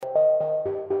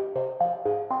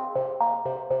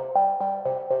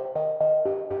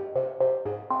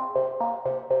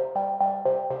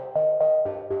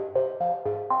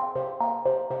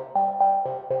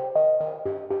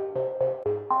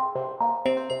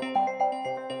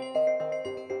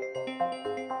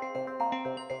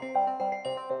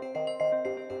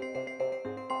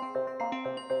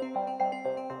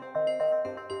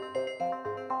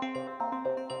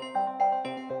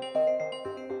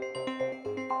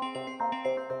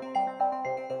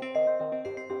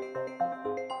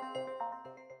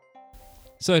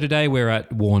So today we're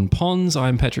at Warren Ponds.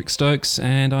 I'm Patrick Stokes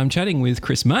and I'm chatting with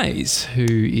Chris Mays, who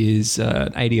is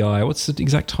ADI. What's the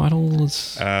exact title?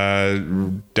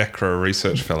 DECRA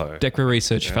Research Fellow. DECRA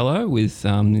Research Fellow with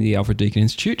the Alfred Deakin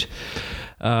Institute.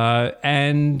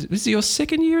 And this is your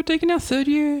second year at Deakin now? Third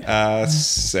year?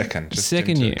 Second.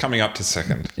 Second year. Coming up to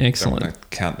second. Excellent. Don't want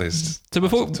to count these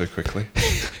too quickly.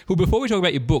 Well, before we talk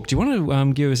about your book, do you want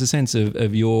to give us a sense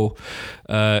of your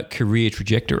career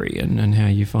trajectory and how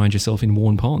you find yourself in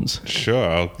Warren Ponds? Sure.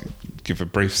 I'll give a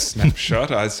brief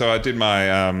snapshot. I did my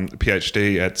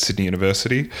PhD at Sydney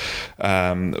University,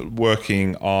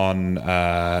 working on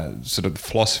sort of the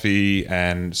philosophy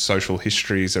and social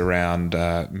histories around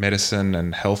medicine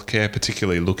and healthcare,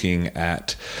 particularly looking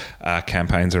at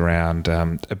campaigns around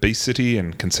obesity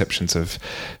and conceptions of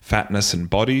fatness and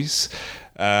bodies.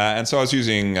 And so I was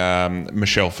using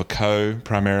Michel Foucault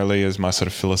primarily as my sort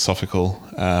of philosophical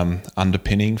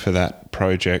underpinning for that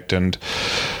project. And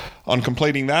on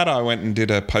completing that, I went and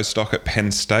did a postdoc at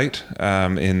Penn State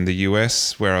in the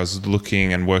US, where I was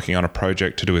looking and working on a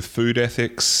project to do with food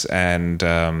ethics and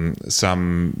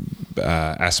some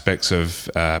aspects of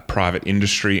private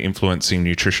industry influencing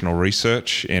nutritional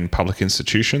research in public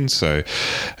institutions. So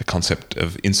a concept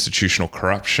of institutional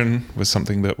corruption was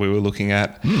something that we were looking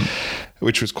at,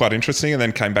 which was quite interesting. And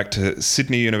then came back to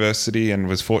Sydney University and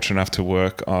was fortunate enough to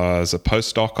work as a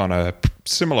postdoc on a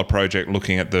similar project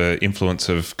looking at the influence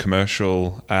of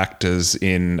commercial actors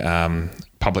in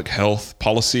public health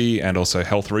policy and also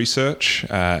health research,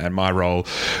 and my role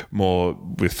more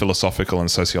with philosophical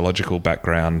and sociological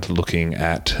background looking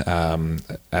at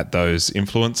those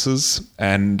influences.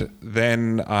 And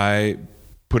then I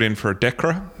put in for a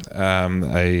DECRA,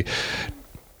 a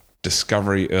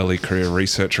Discovery Early Career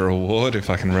Researcher Award, if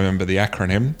I can remember the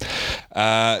acronym,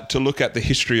 to look at the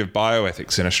history of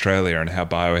bioethics in Australia and how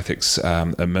bioethics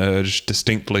emerged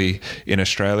distinctly in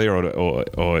Australia,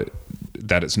 or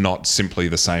that it's not simply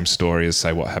the same story as,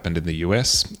 say, what happened in the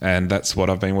US. And that's what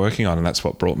I've been working on, and that's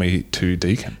what brought me to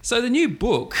Deakin. So the new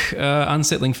book,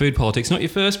 Unsettling Food Politics, not your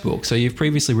first book. So you've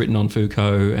previously written on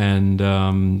Foucault and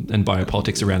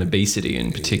biopolitics around obesity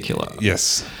in particular.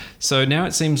 Yes. So now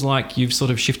it seems like you've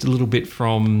sort of shifted a little bit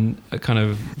from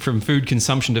food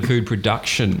consumption to food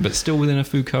production, but still within a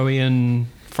Foucaultian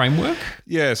framework?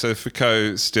 Yeah, so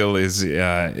Foucault still is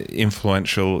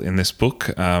influential in this book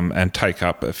and take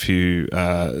up a few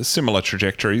similar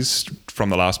trajectories from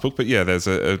the last book. But yeah, there's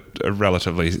a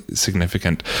relatively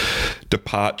significant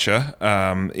departure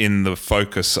in the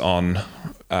focus on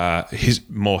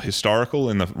more historical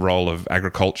in the role of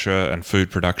agriculture and food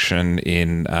production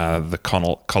in the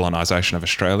colonisation of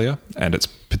Australia, and it's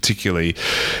particularly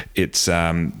its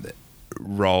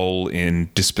role in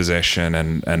dispossession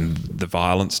and the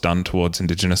violence done towards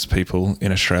Indigenous people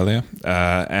in Australia,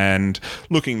 and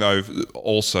looking though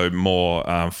also more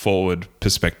forward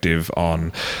perspective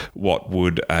on what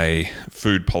would a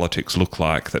food politics look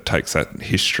like that takes that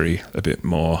history a bit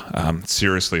more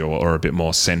seriously or a bit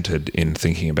more centred in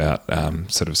thinking about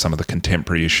sort of some of the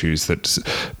contemporary issues that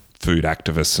food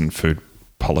activists and food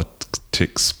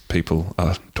politics people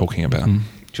are talking about.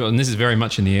 Sure, and this is very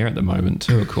much in the air at the moment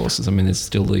too, of course. I mean, there's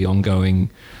still the ongoing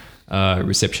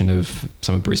reception of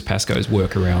some of Bruce Pascoe's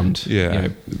work around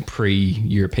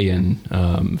pre-European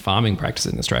farming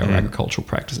practices in Australia, or agricultural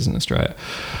practices in Australia.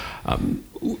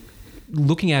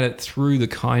 Looking at it through the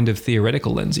kind of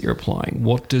theoretical lens that you're applying,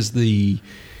 what does the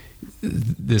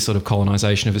sort of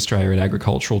colonisation of Australia in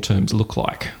agricultural terms look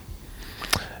like?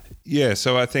 Yeah,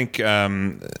 so I think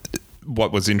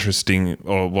what was interesting,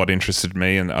 or what interested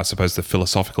me, and I suppose the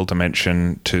philosophical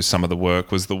dimension to some of the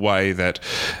work, was the way that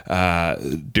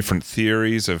different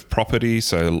theories of property,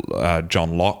 so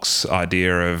John Locke's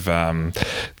idea of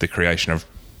the creation of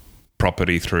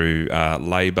property through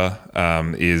labour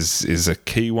is a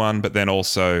key one, but then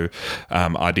also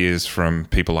ideas from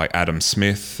people like Adam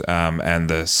Smith and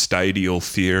the stadial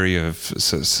theory of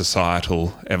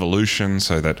societal evolution,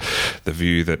 so that the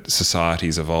view that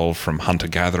societies evolved from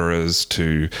hunter-gatherers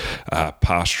to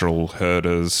pastoral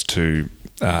herders to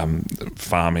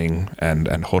farming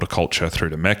and horticulture through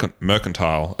to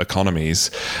mercantile economies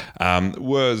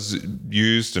was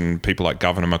used, and people like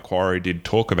Governor Macquarie did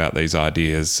talk about these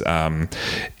ideas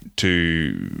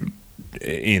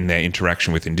in their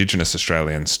interaction with Indigenous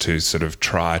Australians, to sort of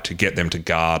try to get them to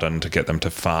garden, to get them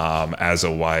to farm as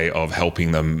a way of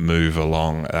helping them move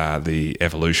along the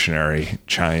evolutionary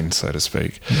chain, so to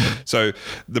speak. So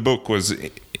the book was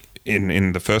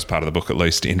in the first part of the book, at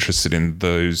least, interested in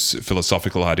those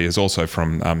philosophical ideas also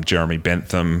from Jeremy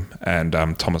Bentham and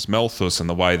Thomas Malthus, and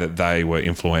the way that they were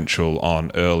influential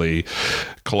on early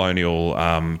colonial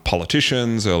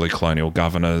politicians, early colonial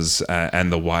governors,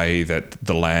 and the way that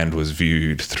the land was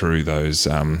viewed through those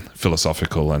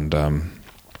philosophical and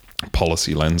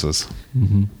policy lenses.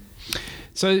 Mm-hmm.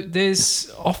 So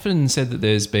there's often said that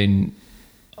there's been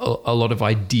a lot of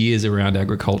ideas around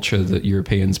agriculture that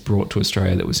Europeans brought to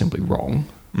Australia that were simply wrong,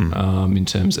 in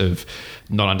terms of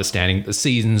not understanding that the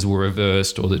seasons were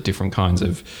reversed, or that different kinds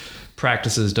of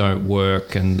practices don't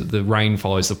work, and the rain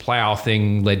follows the plough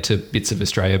thing led to bits of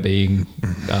Australia being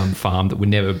farmed that were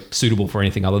never suitable for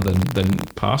anything other than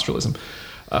pastoralism.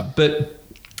 But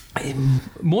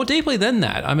more deeply than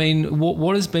that, I mean,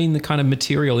 what has been the kind of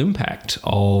material impact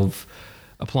of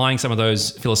applying some of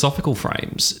those philosophical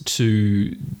frames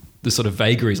to the sort of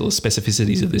vagaries or the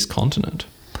specificities of this continent?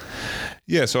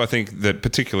 Yeah, so I think that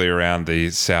particularly around the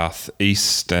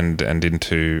southeast and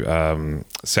into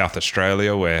South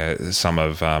Australia, where some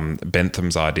of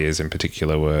Bentham's ideas in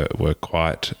particular were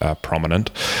quite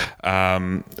prominent,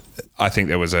 I think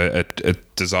there was a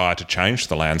desire to change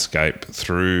the landscape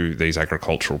through these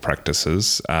agricultural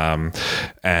practices,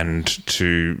 and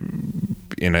to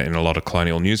in a lot of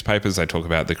colonial newspapers, they talk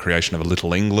about the creation of a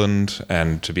little England,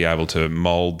 and to be able to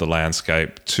mould the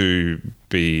landscape to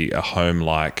be a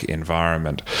home-like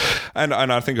environment. And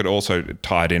I think it also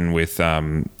tied in with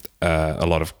a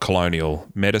lot of colonial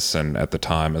medicine at the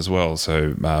time as well.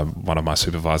 So one of my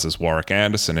supervisors, Warwick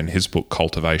Anderson, in his book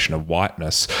Cultivation of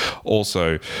Whiteness,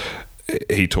 also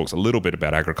he talks a little bit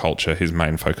about agriculture. His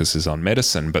main focus is on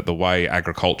medicine, but the way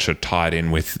agriculture tied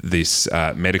in with this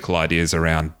medical ideas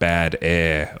around bad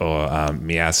air or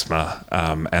miasma,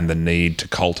 and the need to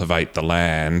cultivate the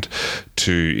land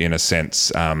to, in a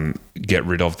sense, get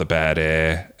rid of the bad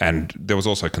air. And there was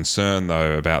also concern,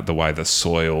 though, about the way the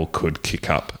soil could kick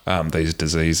up these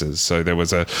diseases. So there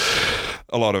was a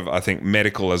lot of, I think,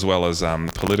 medical as well as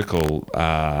political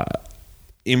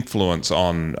influence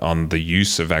on the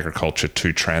use of agriculture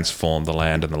to transform the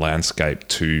land and the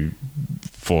landscape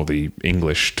for the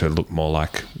English to look more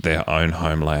like their own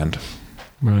homeland.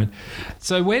 Right.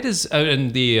 So where does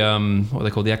and the what are they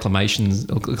called, the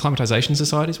acclimatization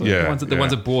societies? The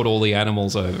ones that brought all the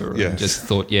animals over and just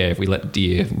thought, if we let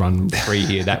deer run free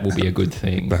here, that will be a good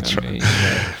thing. That's right.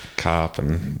 Carp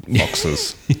and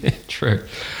foxes. Yeah, true.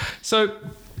 So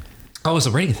I was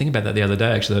reading a thing about that the other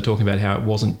day, actually. They were talking about how it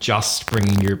wasn't just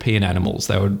bringing European animals.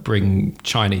 They would bring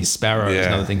Chinese sparrows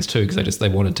and other things too, because they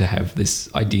wanted to have this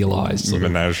idealized sort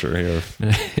menagerie.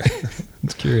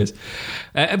 It's curious.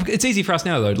 It's easy for us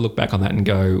now, though, to look back on that and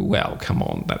go, well, come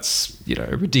on, that's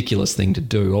a ridiculous thing to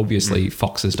do. Obviously,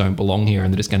 foxes don't belong here,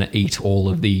 and they're just going to eat all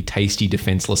of the tasty,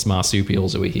 defenseless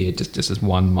marsupials that were here, just as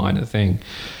one minor thing.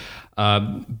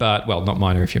 But, well, not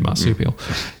minor if you're marsupial.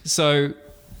 So...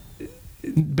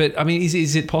 But, I mean,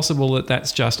 is it possible that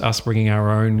that's just us bringing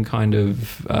our own kind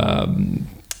of,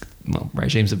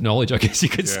 regimes of knowledge, I guess you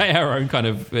could say, our own kind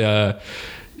of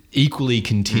equally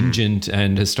contingent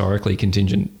and historically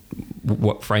contingent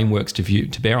what frameworks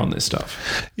to bear on this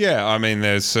stuff? Yeah, I mean,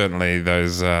 there's certainly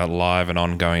those live and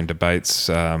ongoing debates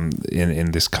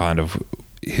in this kind of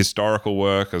historical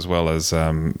work, as well as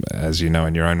you know,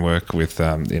 in your own work with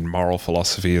in moral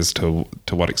philosophy, as to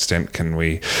what extent can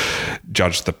we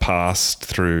judge the past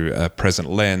through a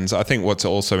present lens. I think what's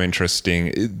also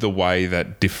interesting, the way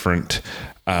that different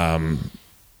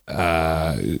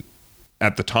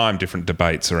at the time, different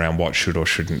debates around what should or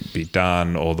shouldn't be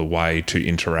done, or the way to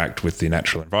interact with the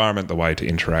natural environment, the way to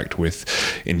interact with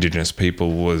Indigenous people,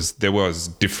 there was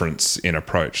difference in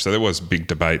approach. So there was big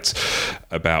debates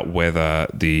about whether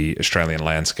the Australian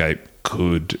landscape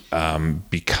could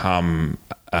become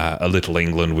a little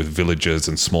England with villages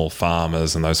and small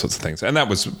farmers and those sorts of things. And that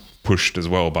was pushed as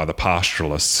well by the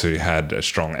pastoralists, who had a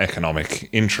strong economic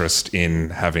interest in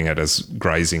having it as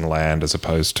grazing land as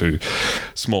opposed to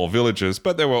small villages.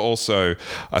 But there were also,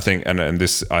 I think, and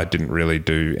this, I didn't really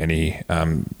do any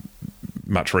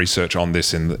much research on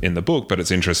this in the book, but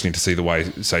it's interesting to see the way,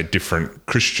 say, different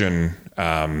Christian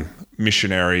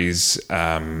missionaries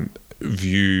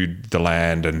viewed the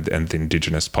land and the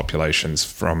Indigenous populations,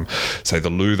 from, say,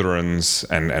 the Lutherans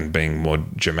and being more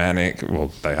Germanic,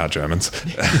 well, they are Germans,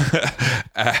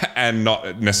 and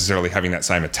not necessarily having that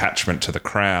same attachment to the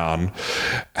crown,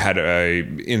 had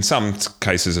in some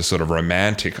cases a sort of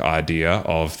romantic idea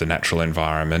of the natural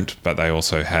environment, but they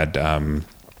also had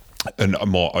a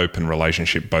more open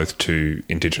relationship both to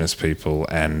Indigenous people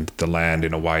and the land,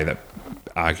 in a way that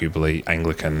arguably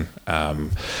Anglican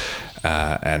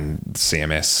and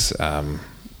CMS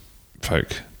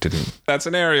folk didn't. That's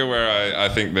an area where I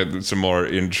think that some more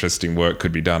interesting work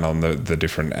could be done on the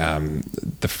different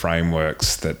the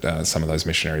frameworks that some of those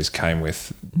missionaries came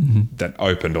with that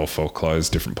opened or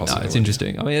foreclosed different possibilities. It's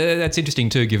interesting. I mean, that's interesting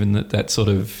too, given that sort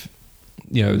of,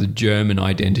 the German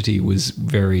identity was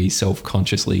very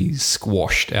self-consciously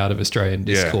squashed out of Australian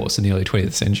discourse in the early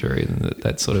 20th century. And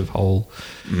that sort of whole,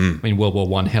 I mean, World War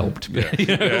I helped, but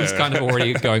it was kind of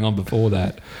already going on before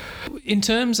that. In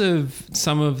terms of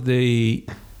some of the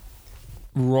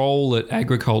role that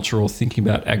agriculture or thinking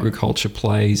about agriculture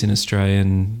plays in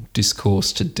Australian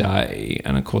discourse today,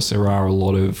 and of course there are a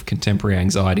lot of contemporary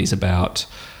anxieties about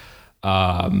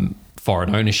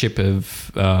foreign ownership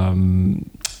of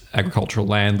agricultural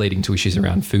land, leading to issues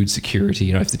around food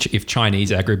security. If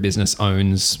Chinese agribusiness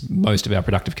owns most of our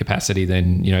productive capacity,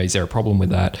 then is there a problem with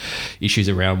that? Issues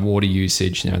around water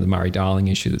usage, the Murray-Darling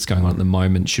issue that's going on at the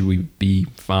moment. Should we be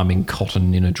farming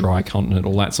cotton in a dry continent?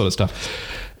 All that sort of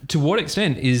stuff. To what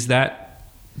extent is that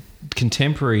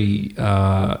contemporary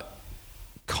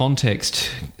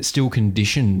context still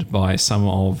conditioned by some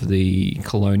of the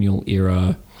colonial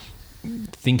era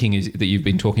thinking that you've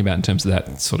been talking about in terms of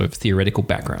that sort of theoretical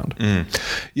background?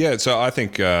 Yeah, so I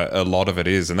think a lot of it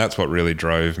is, and that's what really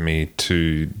drove me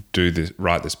to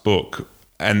write this book.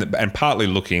 And partly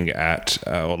looking at,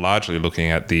 or largely looking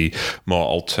at the more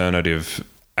alternative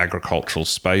agricultural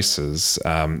spaces,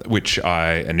 which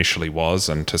I initially was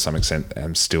and to some extent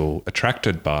am still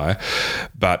attracted by.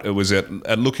 But it was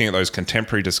at looking at those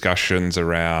contemporary discussions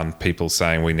around people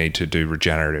saying we need to do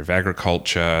regenerative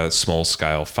agriculture,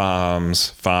 small-scale farms,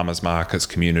 farmers markets,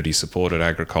 community-supported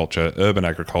agriculture, urban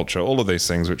agriculture, all of these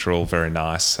things which are all very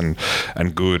nice and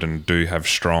good and do have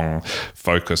strong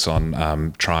focus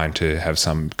on trying to have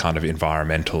some kind of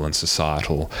environmental and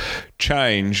societal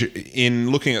change. In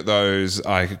looking at those,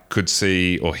 I could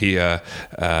see or hear,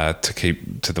 to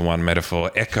keep to the one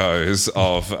metaphor, echoes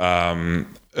of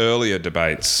earlier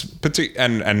debates,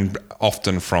 and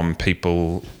often from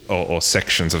people or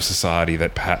sections of society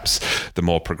that perhaps the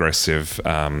more progressive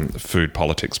food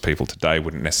politics people today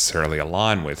wouldn't necessarily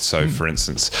align with. So, for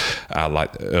instance,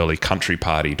 like early Country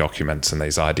Party documents and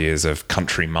these ideas of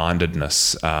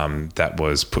country-mindedness that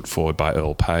was put forward by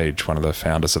Earl Page, one of the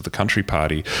founders of the Country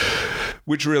Party,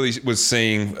 which really was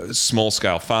seeing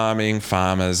small-scale farming,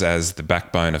 farmers as the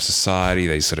backbone of society,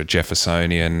 these sort of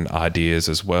Jeffersonian ideas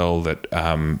as well,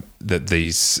 that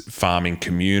these farming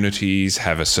communities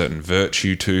have a certain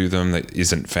virtue to them that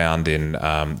isn't found in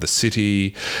the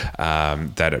city,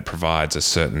 that it provides a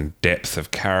certain depth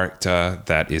of character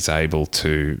that is able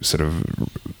to sort of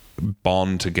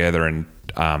bond together in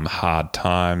hard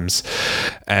times.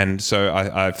 And so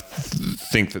I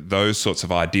think that those sorts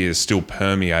of ideas still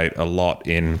permeate a lot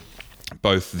in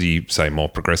both the, say, more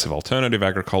progressive alternative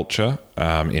agriculture,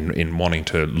 in wanting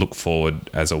to look forward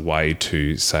as a way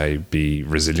to, say, be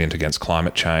resilient against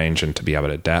climate change and to be able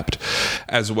to adapt,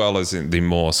 as well as in the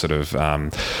more sort of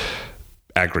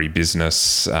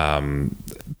agribusiness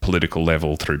political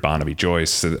level through Barnaby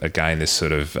Joyce. Again, this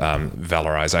sort of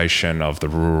valorization of the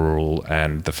rural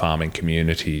and the farming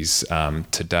communities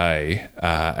today.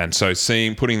 And so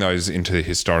putting those into the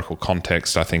historical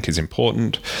context, I think, is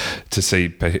important to see,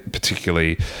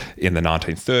 particularly in the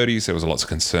 1930s. There was lots of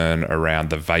concern around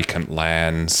the vacant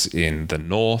lands in the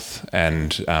north,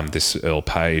 and this Earl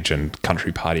Page and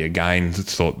Country Party again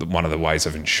thought that one of the ways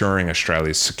of ensuring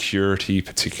Australia's security,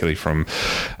 particularly from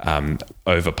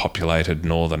overpopulated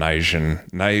Northern Asian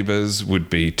neighbours, would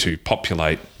be to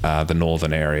populate the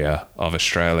northern area of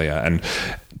Australia. And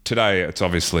today it's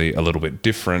obviously a little bit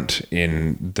different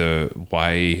in the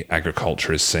way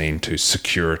agriculture is seen to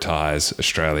securitise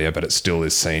Australia, but it still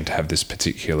is seen to have this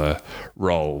particular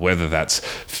role, whether that's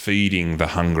feeding the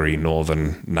hungry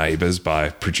northern neighbours by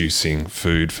producing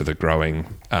food for the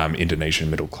growing Indonesian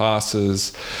middle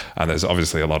classes. And there's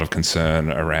obviously a lot of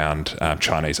concern around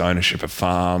Chinese ownership of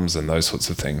farms and those sorts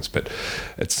of things. But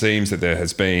it seems that there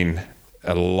has been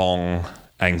a long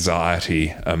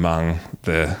anxiety among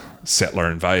the settler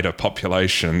invader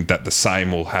population that the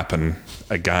same will happen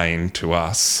again to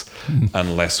us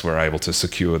unless we're able to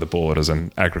secure the borders,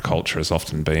 and agriculture has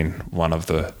often been one of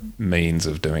the means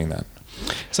of doing that.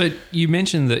 So you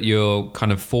mentioned that you're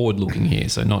kind of forward-looking here,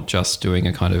 so not just doing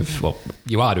a kind of, well,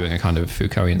 you are doing a kind of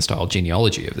Foucaultian-style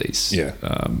genealogy of these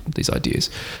ideas,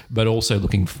 but also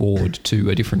looking forward to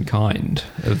a different kind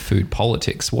of food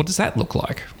politics. What does that look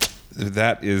like?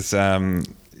 That is,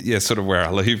 sort of where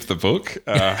I leave the book.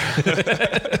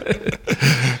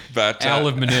 But Owl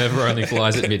of Minerva only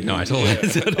flies at midnight. all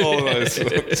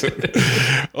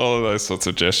of those sorts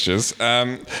of gestures.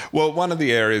 Well, one of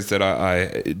the areas that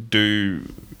I do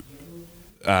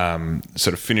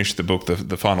sort of finished the book,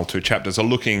 the final 2 chapters are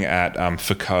looking at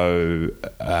Foucault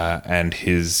and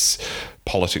his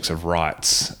politics of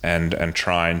rights, and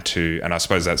trying to, and I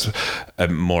suppose that's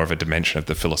more of a dimension of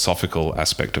the philosophical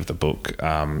aspect of the book,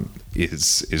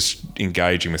 is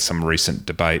engaging with some recent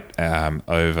debate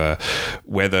over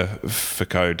whether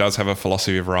Foucault does have a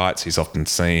philosophy of rights. He's often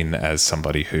seen as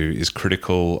somebody who is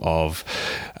critical of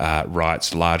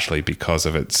rights, largely because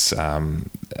of its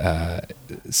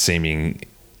seemingly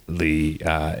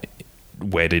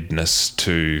weddedness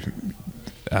to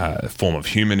a form of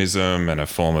humanism and a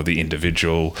form of the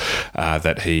individual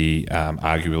that he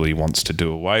arguably wants to do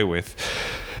away with.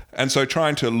 And so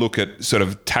trying to look at sort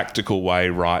of tactical way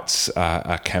rights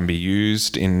can be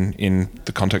used in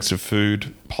the context of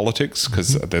food politics,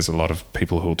 because there's a lot of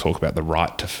people who will talk about the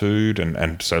right to food,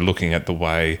 and so looking at the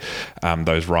way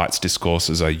those rights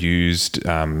discourses are used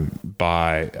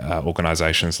by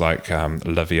organisations like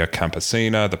La Via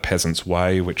Campesina, the Peasant's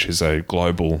Way, which is a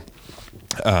global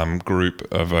group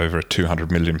of over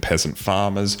 200 million peasant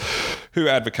farmers who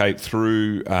advocate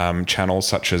through channels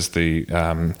such as the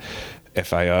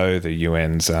FAO, the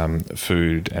UN's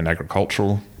Food and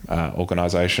Agricultural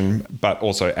Organisation, but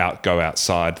also go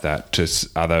outside that to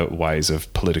other ways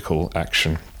of political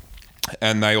action.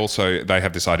 And they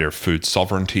have this idea of food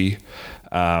sovereignty,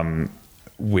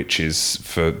 which is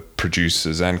for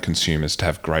producers and consumers to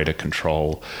have greater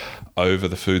control over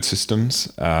the food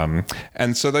systems.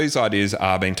 And so these ideas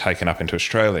are being taken up into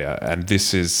Australia. And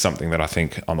this is something that I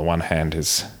think on the one hand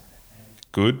is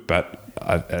good, but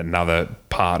another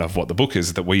part of what the book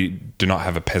is that we do not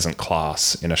have a peasant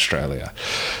class in Australia.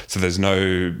 So there's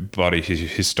nobody who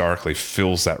historically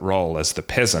fills that role as the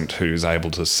peasant who's able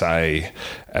to say,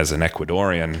 as an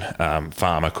Ecuadorian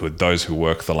farmer could, those who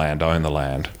work the land own the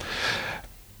land.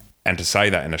 And to say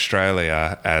that in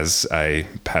Australia as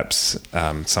perhaps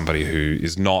somebody who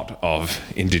is not of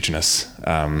Indigenous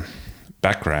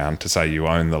background, to say you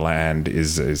own the land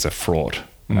is a fraught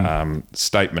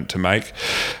statement to make.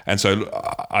 And so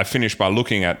I finished by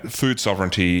looking at food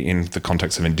sovereignty in the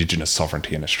context of Indigenous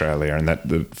sovereignty in Australia, and that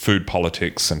the food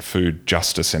politics and food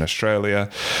justice in Australia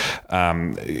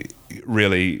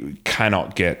really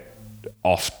cannot get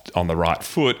off on the right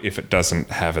foot if it doesn't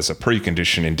have as a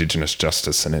precondition Indigenous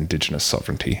justice and Indigenous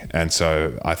sovereignty. And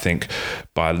so I think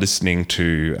by listening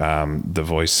to the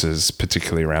voices,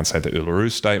 particularly around, say, the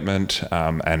Uluru Statement,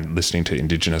 and listening to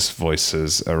Indigenous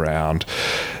voices around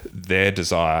their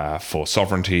desire for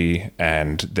sovereignty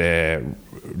and their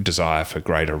desire for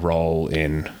greater role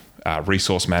in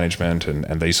resource management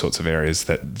and these sorts of areas,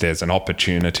 that there's an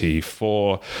opportunity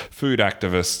for food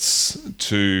activists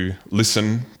to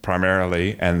listen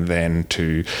primarily, and then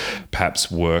to perhaps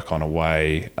work on a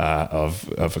way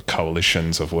of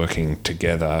coalitions of working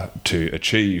together to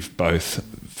achieve both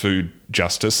food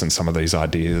justice and some of these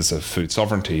ideas of food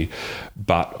sovereignty,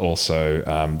 but also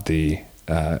the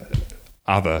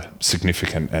other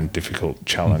significant and difficult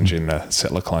challenge in a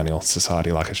settler colonial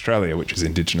society like Australia, which is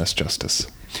Indigenous justice.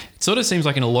 It sort of seems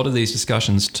like in a lot of these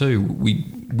discussions too,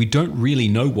 we don't really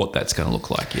know what that's going to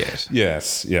look like yet.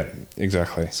 Yes, yeah,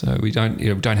 exactly. So we don't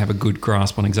have a good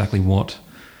grasp on exactly what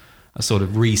a sort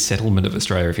of resettlement of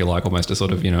Australia, if you like, almost a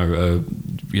sort of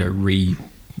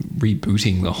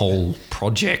rebooting the whole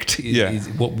project. Is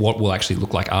what will actually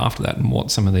look like after that, and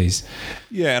what some of these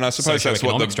and I suppose that's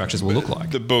what the structures will look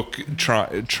like. The book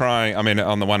trying. I mean,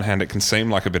 on the one hand, it can seem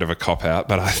like a bit of a cop out,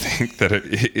 but I think that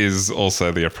it is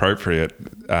also the appropriate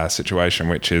situation,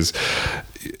 which is,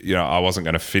 I wasn't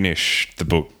going to finish the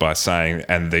book by saying,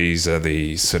 and these are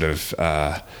the sort of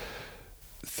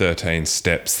 13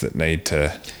 steps that need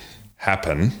to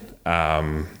happen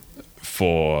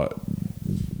for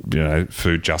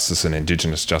food justice and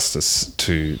Indigenous justice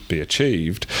to be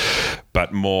achieved,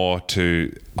 but more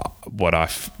to what I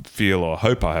feel or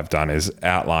hope I have done is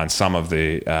outline some of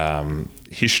the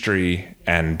history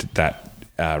and that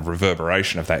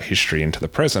reverberation of that history into the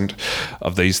present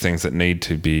of these things that need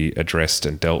to be addressed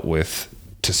and dealt with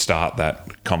to start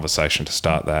that conversation, to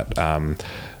start that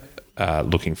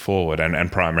looking forward,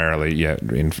 and primarily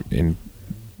in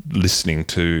listening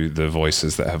to the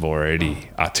voices that have already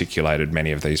articulated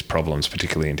many of these problems,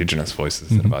 particularly Indigenous voices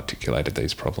that have articulated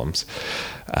these problems,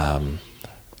 and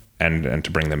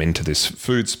to bring them into this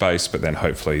food space, but then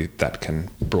hopefully that can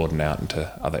broaden out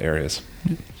into other areas.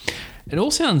 It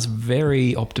all sounds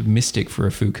very optimistic for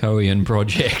a Foucaultian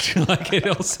project. Like, it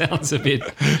all sounds a bit,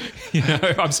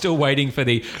 I'm still waiting for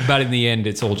but in the end,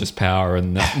 it's all just power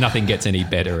and nothing gets any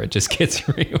better. It just gets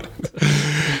real.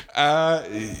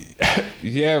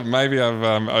 Yeah, maybe I've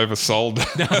oversold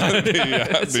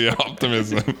the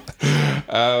optimism.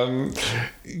 I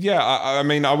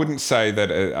mean, I wouldn't say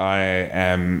that I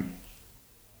am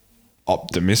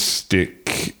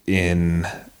optimistic in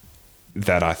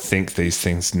that I think these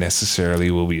things necessarily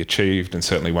will be achieved, and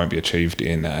certainly won't be achieved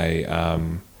in a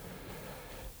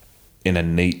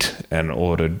neat and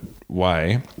ordered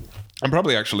way. And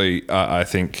probably actually, I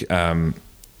think, I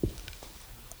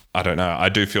don't know, I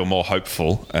do feel more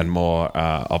hopeful and more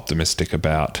optimistic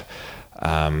about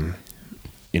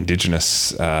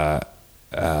Indigenous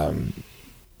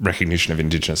recognition of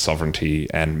Indigenous sovereignty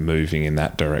and moving in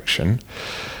that direction.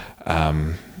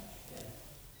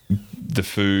 The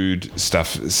food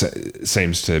stuff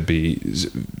seems to be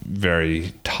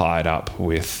very tied up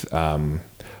with a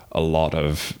lot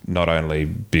of not only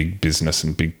big business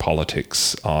and big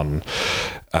politics on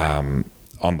the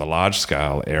large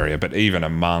scale area, but even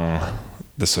among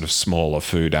the sort of smaller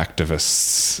food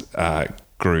activists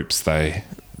groups, there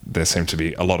seem to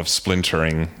be a lot of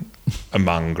splintering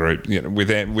among group. You know,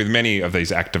 with many of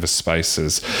these activist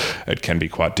spaces, it can be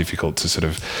quite difficult to sort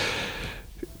of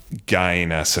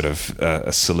gain a sort of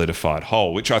a solidified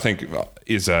whole, which I think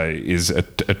is a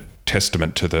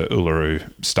testament to the Uluru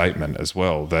Statement as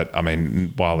well. That, I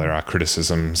mean, while there are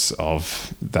criticisms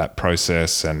of that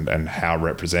process and how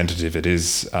representative it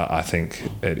is, I think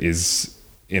it is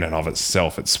in and of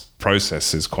itself, its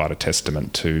process is quite a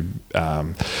testament to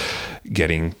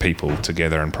getting people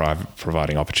together and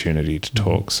providing opportunity to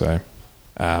talk. So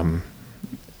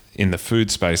in the food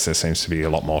space, there seems to be a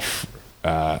lot more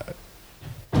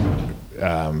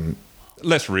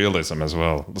less realism as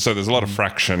well. So there's a lot of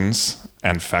fractions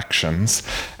and factions,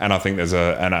 and I think there's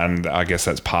and I guess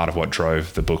that's part of what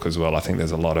drove the book as well. I think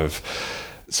there's a lot of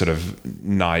sort of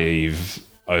naive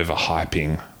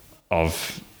overhyping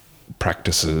of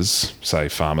practices, say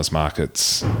farmers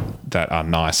markets, that are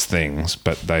nice things,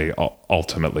 but they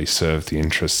ultimately serve the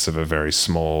interests of a very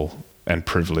small and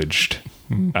privileged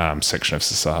section of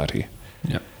society.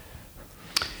 Yep.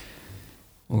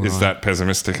 Is that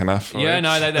pessimistic enough? Yeah,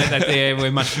 no,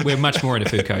 we're much more into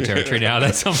Foucault territory now.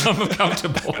 I'm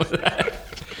comfortable with that.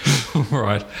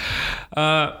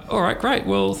 All right, great.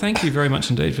 Well, thank you very much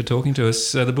indeed for talking to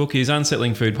us. The book is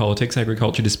Unsettling Food Politics,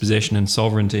 Agriculture, Dispossession and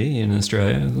Sovereignty in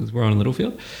Australia. We're on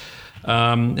Littlefield.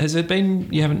 Has it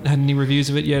been, you haven't had any reviews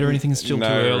of it yet or anything? It's still too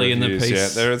early in the piece? Yeah,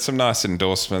 there are some nice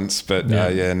endorsements, but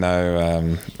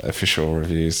no official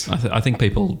reviews. I think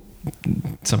people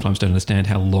sometimes don't understand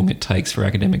how long it takes for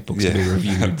academic books to be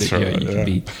reviewed. That's right, you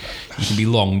can be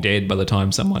long dead by the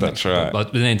time someone. That's right.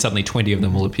 But then suddenly 20 of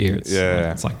them will appear.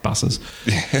 It's like buses.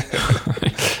 Yeah.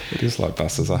 It is like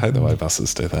buses. I hate the way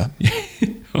buses do that.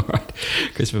 All right,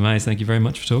 Christopher Mayes, thank you very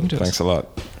much for talking to us. Thanks a lot.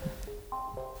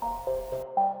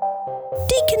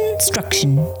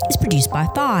 Deconstruction is produced by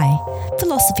Phi,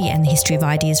 Philosophy and the History of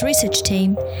Ideas research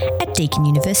team at Deakin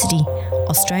University,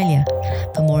 Australia.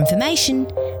 For more information,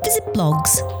 visit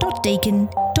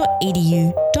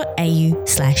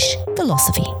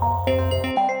blogs.deakin.edu.au/philosophy.